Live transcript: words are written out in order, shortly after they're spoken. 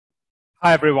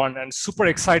Hi, everyone, and super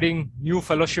exciting new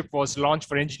fellowship was launched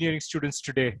for engineering students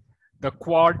today, the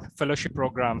Quad Fellowship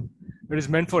Program. It is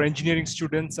meant for engineering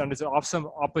students and is an awesome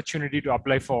opportunity to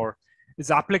apply for.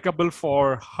 It's applicable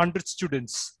for 100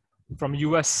 students from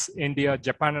US, India,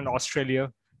 Japan, and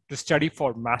Australia to study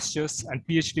for master's and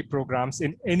PhD programs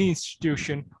in any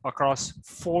institution across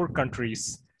 4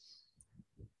 countries.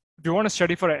 If you want to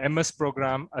study for an MS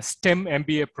program, a STEM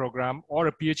MBA program, or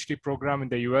a PhD program in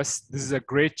the US, this is a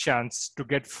great chance to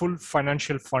get full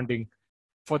financial funding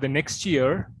for the next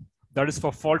year. That is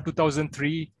for fall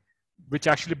 2003, which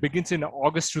actually begins in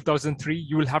August 2003.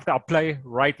 You will have to apply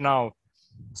right now.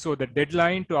 So the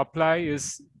deadline to apply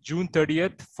is June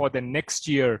 30th for the next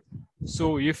year.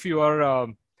 So if you are a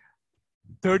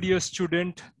third year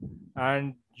student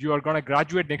and you are going to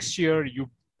graduate next year,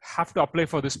 you have to apply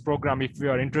for this program if you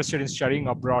are interested in studying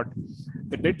abroad.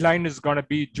 The deadline is going to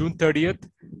be June 30th.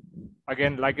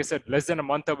 Again, like I said, less than a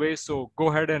month away. So go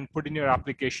ahead and put in your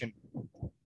application.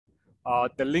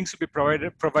 The links will be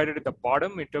provided at the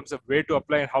bottom in terms of where to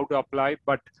apply and how to apply.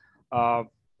 But I'll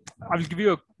give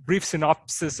you a brief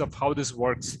synopsis of how this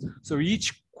works. So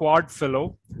each Quad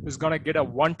fellow is going to get a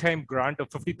one-time grant of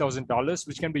 $50,000,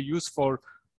 which can be used for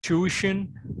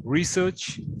tuition,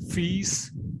 research,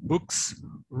 fees, books,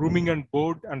 rooming and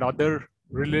board, and other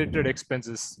related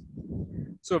expenses.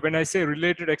 So when I say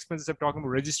related expenses, I'm talking about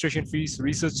registration fees,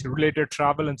 research-related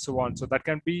travel, and so on. So that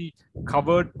can be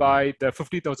covered by the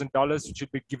 $50,000, which will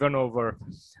be given over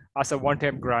as a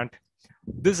one-time grant.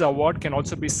 This award can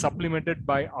also be supplemented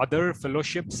by other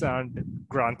fellowships and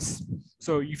grants.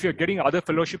 So if you're getting other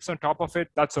fellowships on top of it,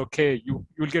 that's okay.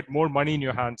 You'll get more money in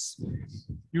your hands.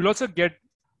 You'll also get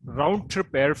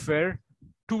round-trip airfare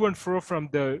to and fro from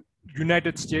the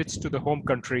United States to the home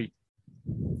country.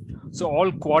 So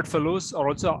all Quad fellows are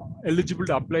also eligible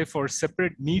to apply for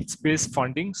separate needs-based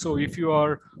funding. So if you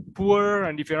are poor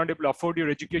and if you're not able to afford your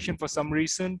education for some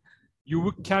reason,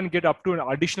 you can get up to an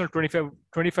additional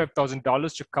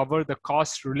 $25,000 to cover the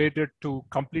costs related to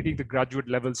completing the graduate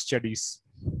level studies.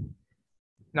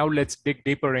 Now let's dig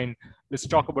deeper in. Let's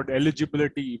talk about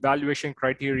eligibility, evaluation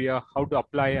criteria, how to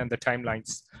apply, and the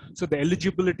timelines. So the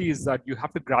eligibility is that you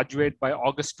have to graduate by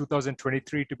August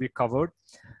 2023 to be covered,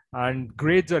 and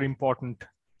grades are important.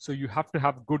 So you have to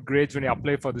have good grades when you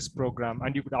apply for this program,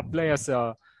 and you could apply as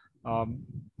a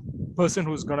person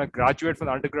who's going to graduate from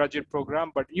the undergraduate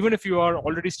program. But even if you are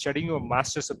already studying a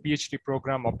master's or PhD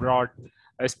program abroad,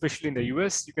 especially in the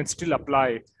US, you can still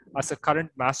apply as a current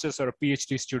master's or a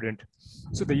PhD student.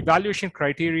 So the evaluation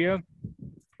criteria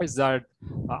is that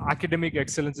academic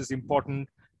excellence is important,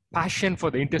 passion for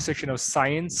the intersection of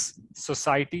science,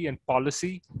 society, and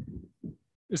policy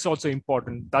is also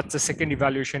important. That's the second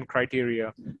evaluation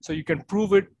criteria. So you can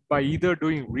prove it by either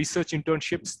doing research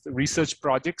internships, research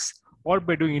projects, or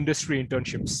by doing industry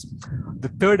internships. The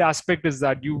third aspect is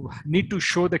that you need to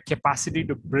show the capacity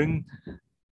to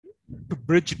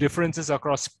bridge differences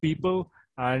across people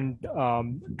and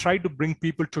try to bring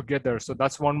people together. So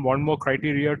that's one more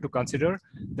criteria to consider.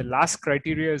 The last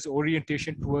criteria is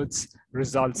orientation towards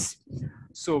results.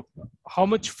 So how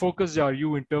much focused are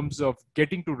you in terms of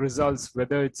getting to results,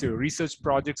 whether it's your research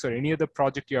projects or any other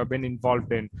project you have been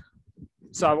involved in?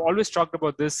 So I've always talked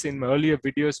about this in my earlier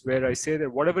videos where I say that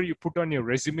whatever you put on your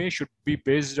resume should be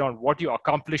based on what you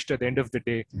accomplished at the end of the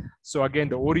day. So again,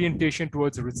 the orientation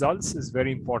towards results is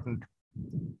very important.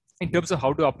 In terms of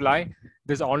how to apply,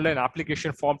 there's an online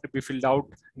application form to be filled out.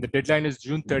 The deadline is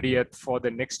June 30th for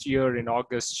the next year in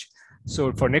August.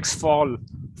 So for next fall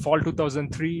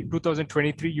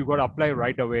 2023, you got to apply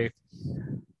right away.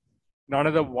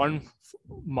 Another 1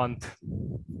 month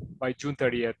by June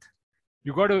 30th.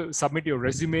 You got to submit your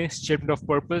resume, statement of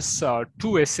purpose,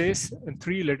 2 essays, and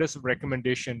 3 letters of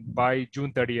recommendation by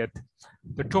June 30th.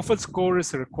 The TOEFL score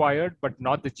is required, but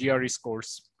not the GRE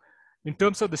scores. In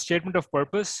terms of the statement of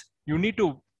purpose, you need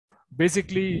to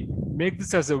basically make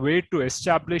this as a way to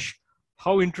establish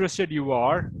how interested you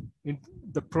are in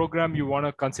the program you want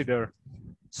to consider.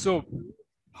 So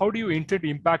how do you intend to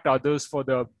impact others for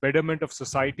the betterment of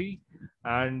society?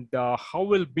 And how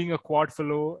will being a Quad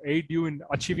fellow aid you in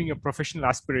achieving your professional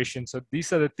aspirations? So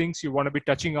these are the things you want to be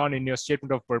touching on in your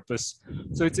statement of purpose.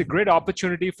 So it's a great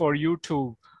opportunity for you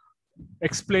to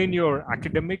explain your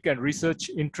academic and research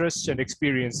interests and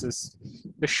experiences.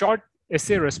 The short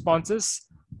essay responses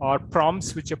are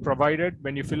prompts which are provided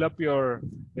when you fill up your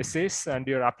essays and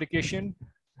your application.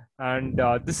 And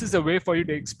this is a way for you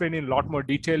to explain in a lot more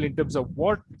detail in terms of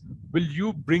what will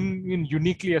you bring in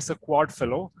uniquely as a Quad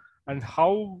fellow, and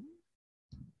how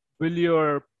will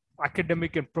your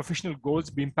academic and professional goals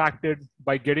be impacted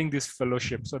by getting this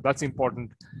fellowship. So that's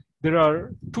important. There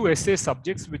are 2 essay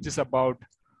subjects, which is about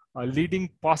leading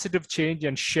positive change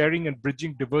and sharing and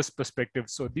bridging diverse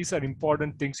perspectives. So these are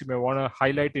important things you may want to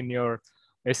highlight in your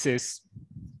essays.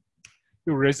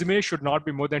 Your resume should not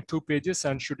be more than 2 pages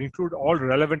and should include all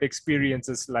relevant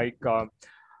experiences like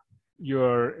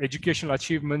your educational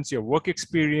achievements, your work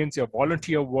experience, your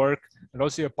volunteer work, and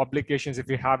also your publications if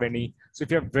you have any. So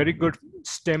if you have very good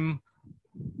STEM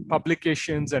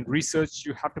publications and research,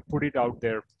 you have to put it out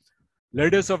there.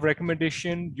 Letters of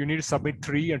recommendation, you need to submit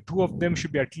 3, and 2 of them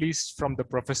should be at least from the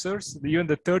professors. Even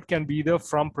the third can be either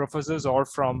from professors or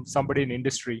from somebody in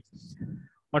industry.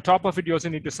 On top of it, you also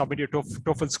need to submit your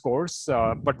TOEFL scores,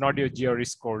 but not your GRE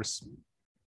scores.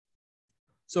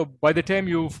 So by the time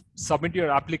you submit your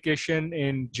application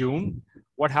in June,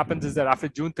 what happens is that after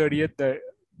June 30th, the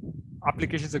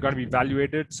applications are going to be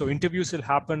evaluated. So interviews will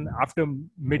happen after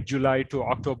mid-July to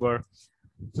October.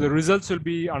 So the results will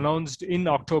be announced in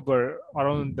October,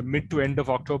 around the mid to end of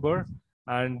October.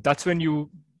 And that's when you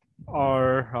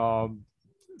are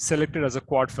selected as a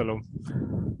quad fellow.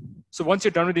 So once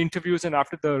you're done with the interviews and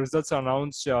after the results are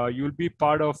announced, you'll be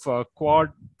part of a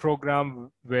quad program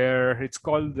where it's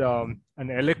called an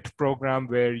elect program,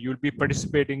 where you'll be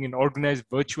participating in organized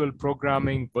virtual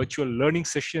programming, virtual learning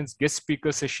sessions, guest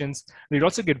speaker sessions. And you'll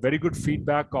also get very good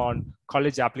feedback on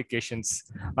college applications.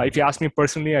 If you ask me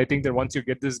personally, I think that once you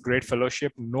get this great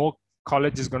fellowship, no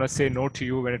college is going to say no to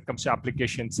you when it comes to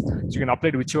applications. So you can apply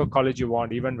to whichever college you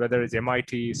want, even whether it's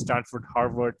MIT, Stanford,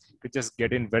 Harvard, you could just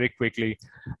get in very quickly.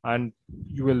 And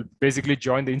you will basically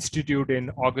join the institute in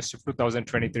August of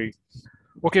 2023.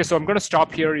 Okay, so I'm going to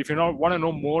stop here. If you want to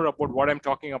know more about what I'm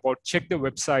talking about, check the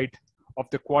website of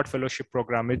the Quad Fellowship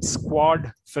Program. It's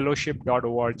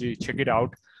quadfellowship.org. Check it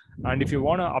out. And if you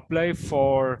want to apply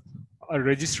for a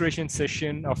registration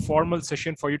session, a formal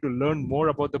session for you to learn more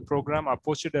about the program, I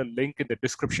posted a link in the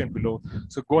description below.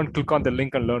 So go and click on the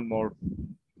link and learn more.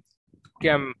 Okay,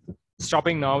 I'm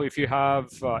stopping now. If you have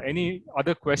any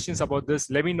other questions about this,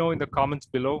 let me know in the comments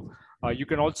below. You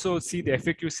can also see the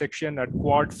FAQ section at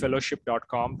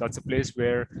quadfellowship.com. That's a place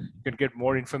where you can get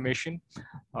more information.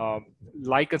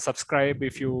 Like and subscribe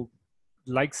if you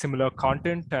like similar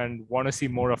content and want to see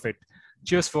more of it.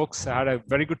 Cheers, folks. I had a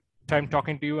very good time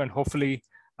talking to you, and hopefully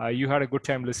you had a good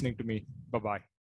time listening to me. Bye-bye.